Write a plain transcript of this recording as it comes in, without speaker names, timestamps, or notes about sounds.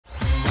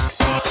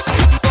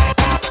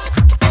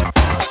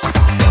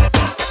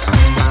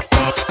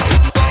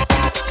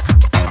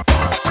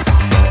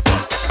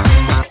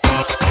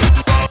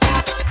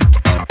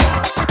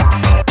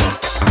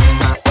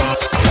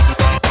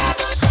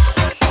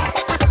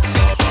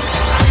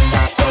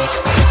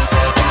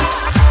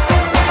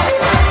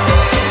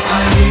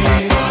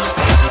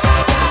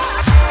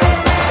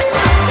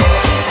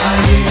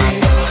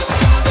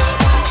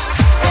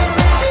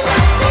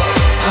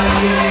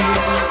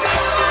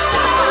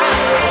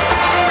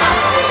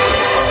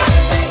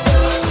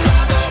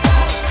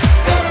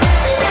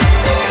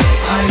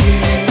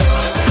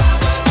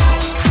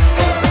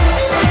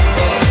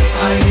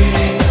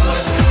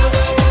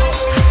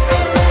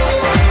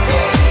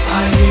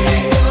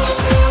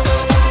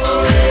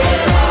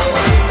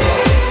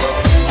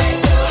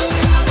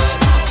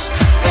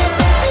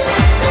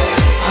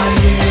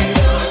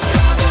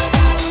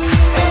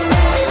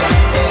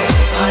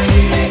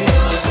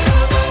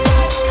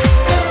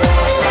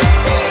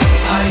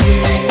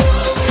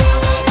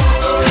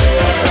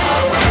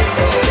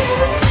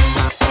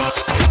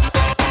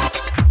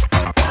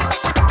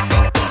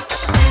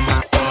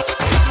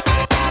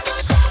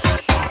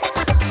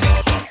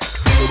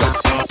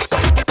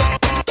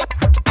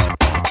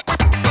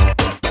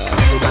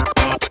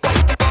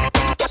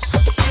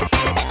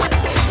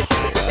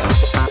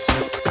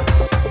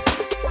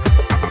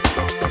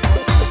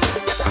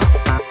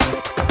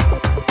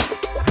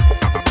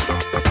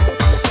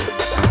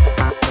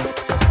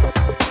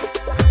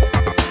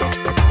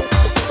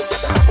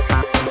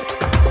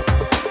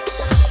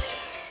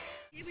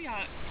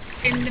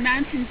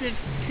mountains of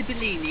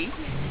Sibillini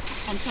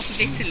on top of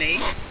Italy,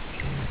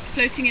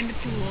 floating in the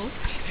pool,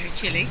 which is very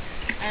chilly,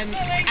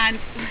 and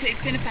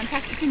it's been a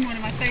fantastic, it's been one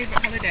of my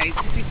favourite holidays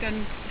because we've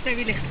done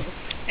very little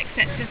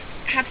except just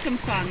have some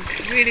fun,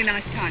 really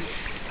nice time.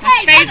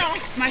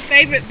 My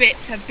favourite bits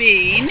have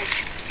been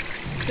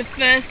the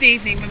first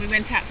evening when we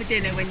went out for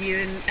dinner, when you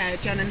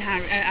and John and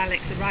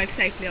Alex arrived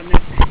safely on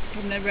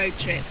the road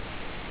trip,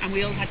 and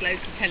we all had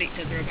loads to tell each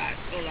other about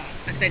all our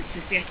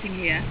adventures getting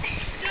here.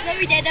 No,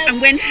 we didn't.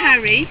 And when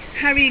Harry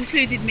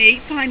included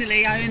me,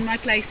 finally I earned my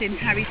place in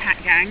Harry's hat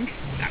gang.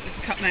 That was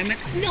a top moment.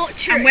 Not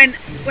true. And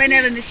when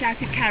Eleanor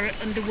shouted carrot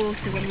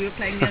underwater when we were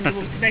playing the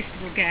underwater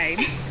vegetable game.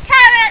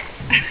 Carrot!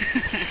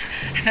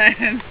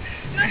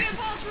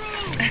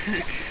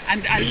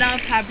 And I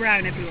love how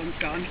brown everyone's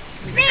gone.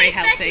 It's very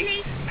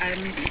healthy.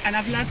 And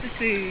I've loved the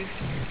food,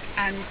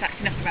 and that's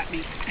enough about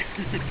me.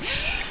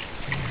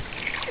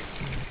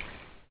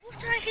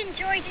 What I've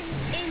enjoyed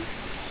in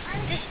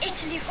this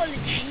Italy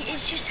holiday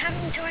is just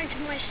having time to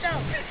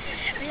myself,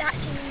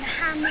 relaxing in the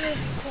hammock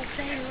or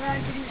playing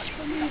around in the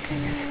swimming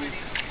pool,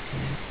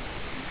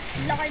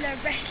 Lila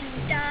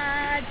wrestling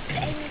Dad,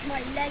 playing with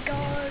my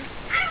Lego,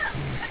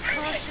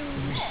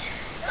 castles.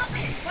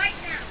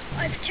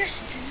 I've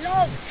just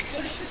loved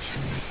it.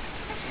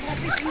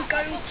 We've been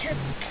going to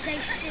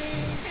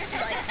places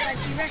like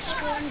fancy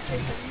restaurants or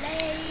the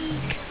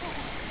lake.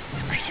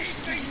 I just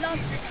love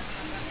it.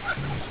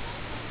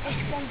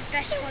 It's one of the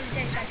best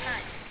holidays I've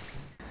had.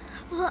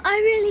 Well, I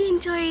really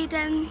enjoyed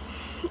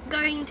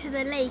going to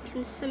the lake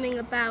and swimming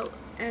about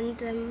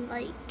and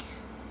like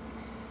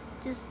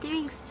just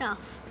doing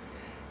stuff.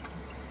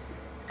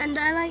 And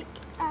I like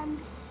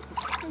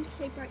it's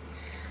so bright.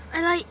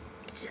 I like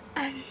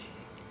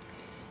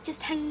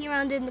just hanging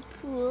around in the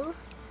pool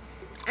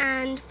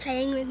and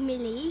playing with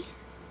Millie.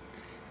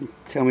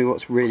 Tell me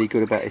what's really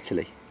good about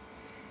Italy.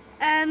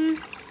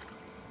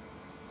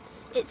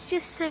 It's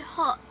just so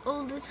hot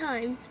all the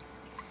time,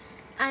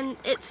 and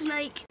it's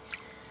like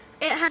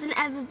it hasn't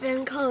ever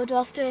been cold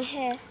whilst we're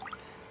here,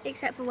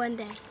 except for one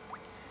day.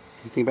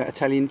 Do you think about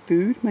Italian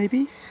food,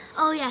 maybe?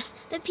 Oh yes,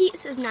 the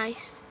pizza's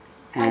nice,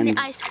 and the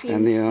ice cream.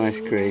 And the ice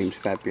cream's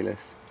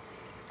fabulous.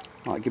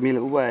 Right, give me a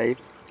little wave.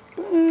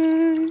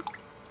 Bye.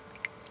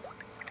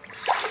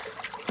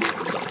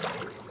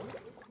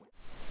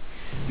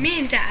 Me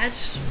and Dad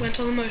went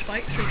on the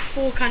motorbike through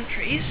 4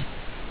 countries: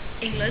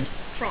 England,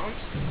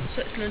 France,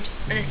 Switzerland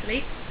and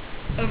Italy,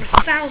 over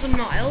 1,000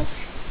 miles,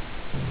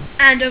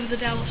 and over the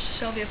Dells to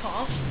Sylvia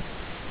Pass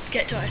to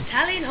get to our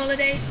Italian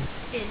holiday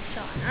in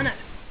Sarnano.